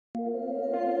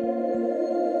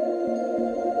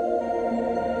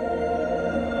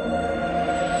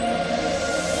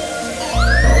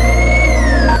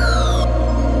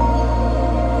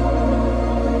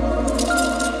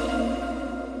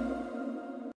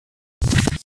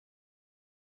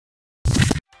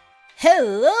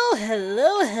Hello,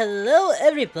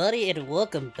 everybody, and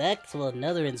welcome back to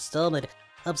another installment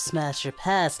of Smash or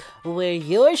Pass, where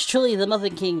yours truly, the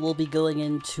Muffin King, will be going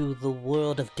into the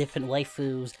world of different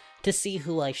waifus to see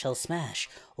who I shall smash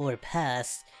or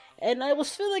pass. And I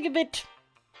was feeling a bit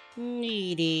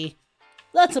needy.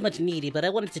 Not so much needy, but I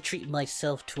wanted to treat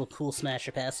myself to a cool Smash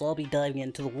or Pass, so I'll be diving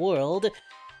into the world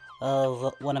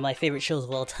of one of my favorite shows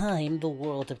of all time, the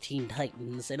world of Teen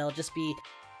Titans, and I'll just be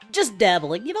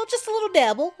dabbling, just a little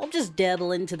dabble. I'll just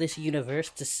dabble into this universe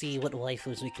to see what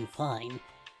waifus we can find.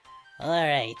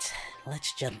 Alright,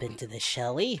 let's jump into this,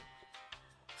 shall we?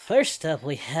 First up,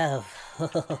 we have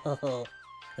the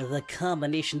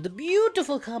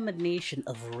beautiful combination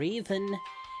of Raven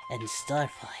and Starfire.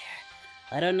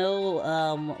 I don't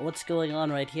know what's going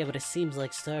on right here, but it seems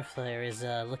like Starfire is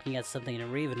looking at something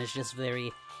and Raven is just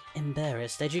very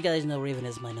embarrassed. As you guys know, Raven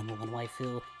is my #1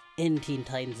 waifu in Teen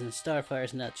Titans, and Starfire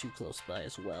is not too close by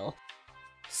as well.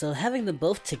 So having them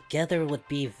both together would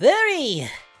be very,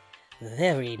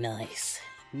 very nice.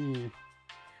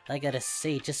 I gotta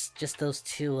say, just those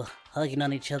two hugging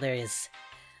on each other is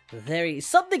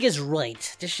something is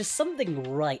right. There's just something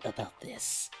right about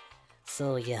this.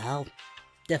 So yeah, I'll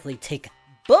definitely take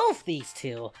both these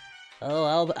two.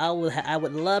 Oh, I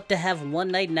would love to have One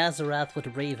Night Nazarath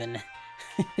with Raven.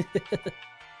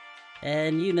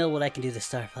 And you know what I can do to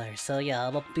Starfire, so yeah,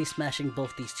 I'll be smashing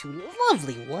both these two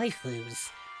lovely waifus.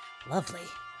 Lovely.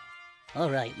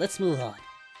 Alright, let's move on.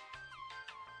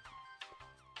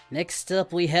 Next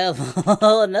up we have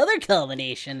another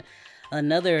combination.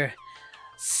 Another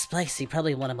spicy,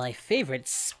 probably one of my favorite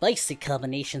spicy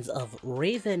combinations of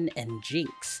Raven and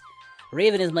Jinx.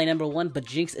 Raven is my #1, but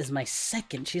Jinx is my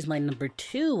second. She's my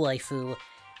 #2 waifu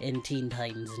in Teen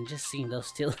Titans, and just seeing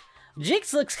those two.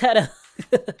 Jinx looks kind of...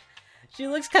 She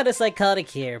looks kind of psychotic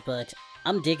here, but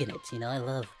I'm digging it, I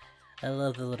love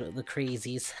the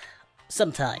crazies.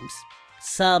 Sometimes.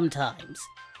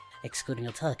 Excluding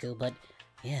Otaku, but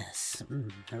yes,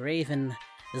 Raven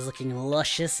is looking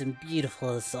luscious and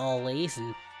beautiful as always,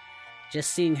 and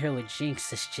just seeing her with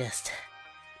Jinx is just...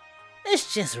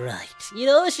 It's just right.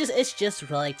 It's just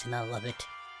right, and I love it.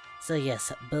 So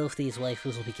yes, both these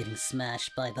waifus will be getting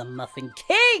smashed by the Muffin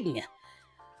King!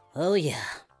 Oh yeah.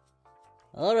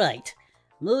 Alright,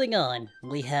 moving on,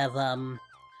 we have,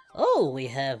 we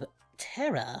have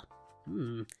Terra.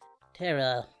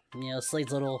 Terra,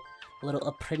 Slade's little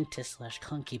apprentice /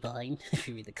 concubine, if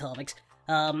you read the comics.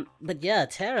 But yeah,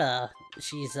 Terra,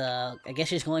 she's, I guess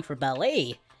she's going for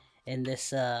ballet in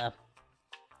this,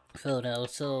 photo,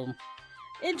 so...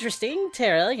 Interesting,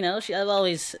 Terra,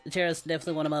 Terra's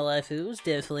definitely one of my waifus,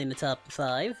 definitely in the top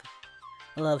 5.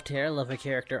 I love Terra, love her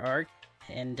character arc,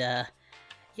 and,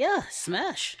 yeah,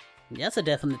 smash. That's a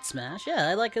definite smash. Yeah,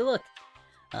 I like her look.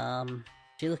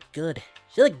 She looked good.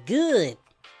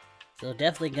 So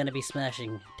definitely gonna be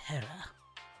smashing Terra.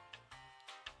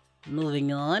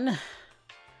 Moving on.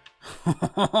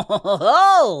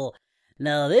 Oh!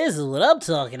 Now this is what I'm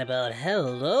talking about.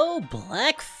 Hello,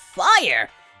 Blackfire!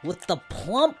 With the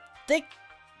plump, thick...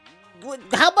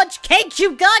 How much cake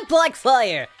you got,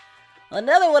 Blackfire?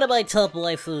 Another one of my top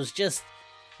waifus, just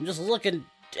looking...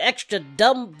 extra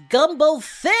dumb gumbo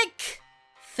thick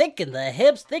in the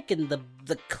hips, thick in the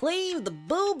cleave, the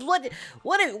boobs. What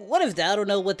if I don't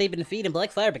know what they've been feeding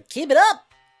Blackfire, but keep it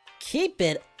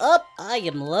up. I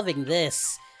am loving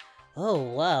this. Oh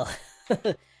wow.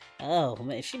 Oh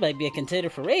man, she might be a contender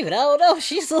for Raven. I don't know.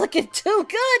 She's looking too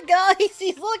good, guys.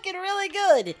 She's looking really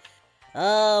good.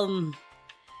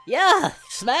 Yeah,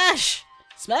 smash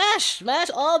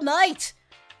all night,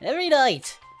 every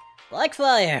night.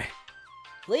 Blackfire.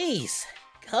 Please,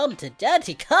 come to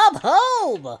Daddy, come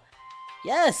home!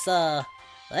 Yes,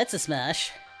 that's a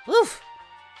smash. Woof!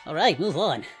 Alright, move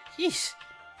on. Yeesh.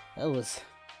 That was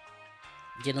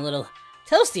getting a little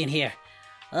toasty in here.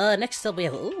 Next up we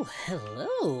have, ooh,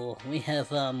 hello! We have,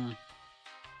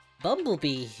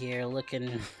 BumbleBee here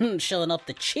looking, showing up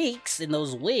the cheeks in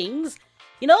those wings.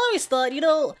 I always thought,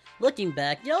 looking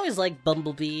back, you always liked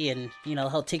BumbleBee and,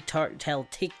 how take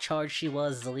charge she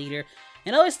was as a leader.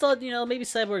 And I always thought, maybe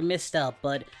Cyborg missed out,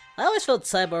 but I always felt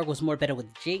Cyborg was more better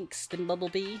with Jinx than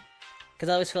BumbleBee. Because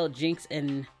I always felt Jinx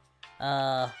and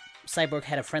Cyborg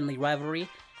had a friendly rivalry,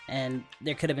 and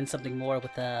there could have been something more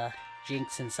with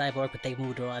Jinx and Cyborg, but they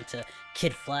moved her on to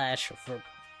Kid Flash for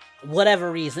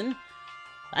whatever reason.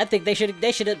 I think they should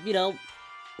have,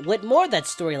 went more of that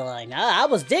storyline. I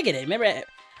was digging it.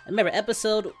 Remember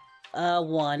episode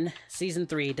 1, season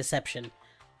 3, Deception.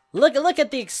 Look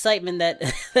at the excitement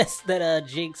that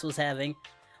Jinx was having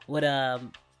with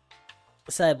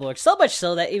Cyborg. So much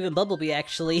so that even BumbleBee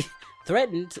actually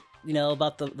threatened, you know,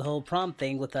 about the whole prom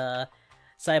thing with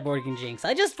Cyborg and Jinx.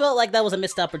 I just felt like that was a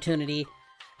missed opportunity.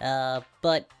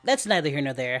 But that's neither here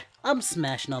nor there. I'm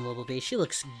smashing on BumbleBee. She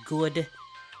looks good.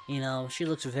 You know, she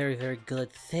looks very, very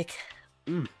good. Thick.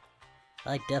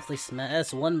 I definitely smash.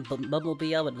 That's one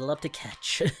BumbleBee I would love to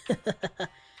catch.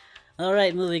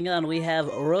 Alright, moving on. We have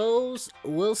Rose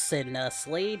Wilson,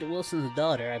 Slade Wilson's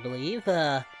daughter, I believe.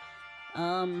 Well,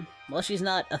 she's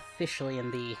not officially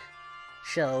in the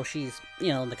show. She's, you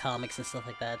know, in the comics and stuff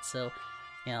like that, so,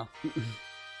 you know.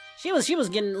 She was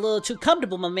getting a little too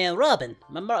comfortable, my man Robin.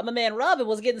 My man Robin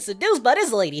was getting seduced by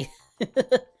this lady.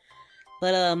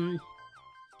 But,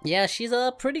 yeah, she's,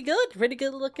 pretty good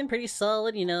looking, pretty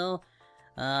solid, you know.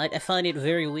 I find it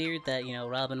very weird that, you know,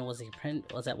 Robin was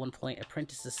at one point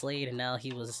apprenticed to Slade, and now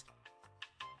he was,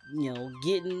 you know,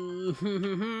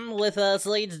 getting with,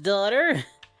 Slade's daughter.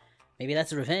 Maybe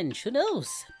that's revenge, who knows?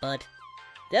 But,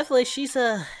 definitely, she's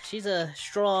a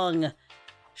strong,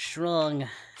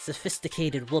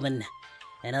 sophisticated woman,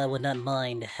 and I would not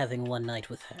mind having one night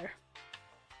with her.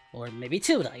 Or maybe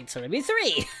 2 nights, or maybe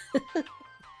 3!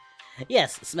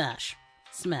 Yes, smash.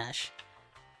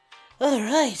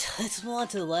 Alright, let's move on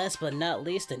to the last but not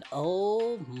least, and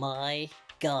oh my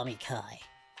Gamikai.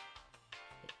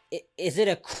 Is it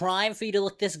a crime for you to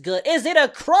look this good? Is it a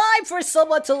crime for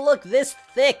someone to look this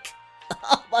thick?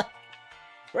 Oh my...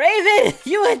 Raven,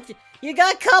 you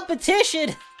got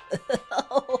competition!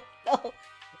 Oh no.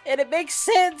 And it makes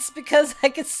sense because I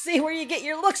can see where you get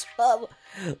your looks from.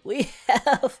 We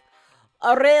have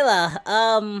Aerlla,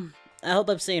 I hope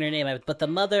I'm saying her name, but the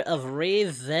mother of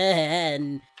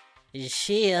Raven.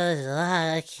 She is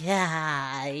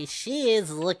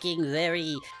looking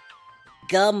very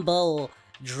gumbo,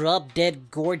 drop dead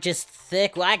gorgeous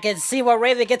thick. Well, I can see where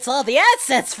Raven gets all the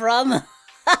assets from.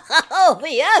 Oh,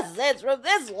 the assets from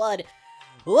this one.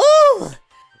 Woo!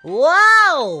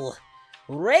 Wow!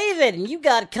 Raven, you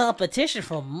got competition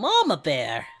from Mama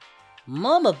Bear.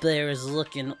 Mama Bear is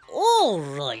looking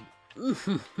alright.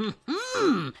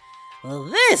 Well,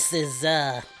 this is,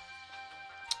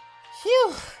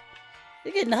 phew.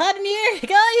 It's getting hot in here,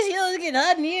 guys. You know, it's getting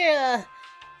hot in here.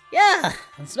 Yeah.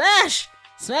 Smash,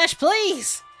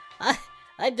 please.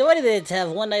 I do anything to have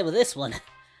one night with this one.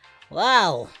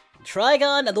 Wow.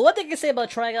 Trigon. The one thing I can say about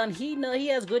Trigon, he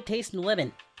has good taste in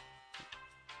women.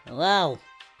 Wow.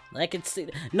 I can see. You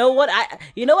know what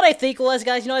I think was,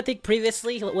 guys? You know what I think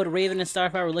previously what Raven and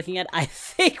Starfire were looking at? I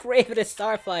think Raven and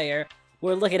Starfire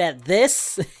were looking at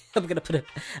this. I'm gonna put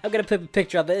a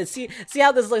picture of it. See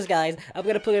how this looks, guys. I'm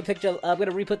gonna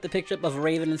re-put the picture up of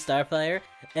Raven and Starfire,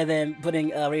 and then putting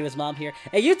Raven's mom here.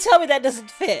 And you tell me that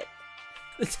doesn't fit.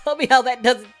 Tell me how that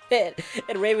doesn't fit.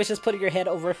 And Raven's just putting her head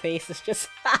over her face. It's just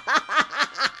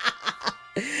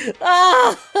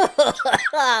oh,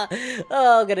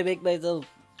 I'm gonna make myself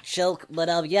choke.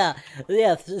 But yeah,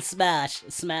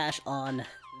 smash on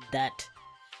that.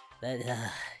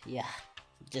 Yeah,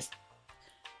 just.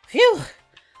 Phew!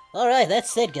 Alright,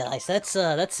 that's it, guys. That's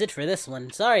it for this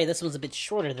one. Sorry, this one's a bit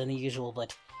shorter than the usual,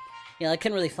 but, you know, I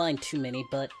couldn't really find too many,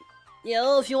 but, you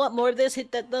know, if you want more of this,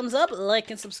 hit that thumbs up, like,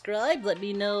 and subscribe. Let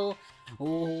me know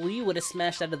who you would have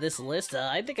smashed out of this list.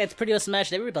 I think I'd pretty much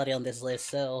smashed everybody on this list,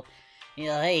 so, you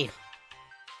know, hey,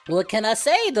 what can I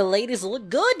say? The ladies look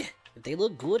good. If they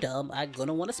look good, I'm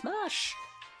gonna want to smash.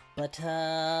 But,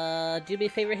 do me a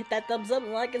favor, hit that thumbs up,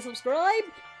 like, and subscribe.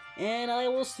 And I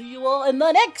will see you all in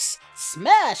the next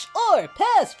Smash or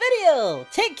Pass video!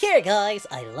 Take care, guys!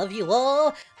 I love you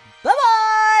all!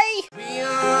 Bye-bye! We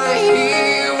are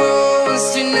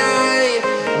heroes tonight.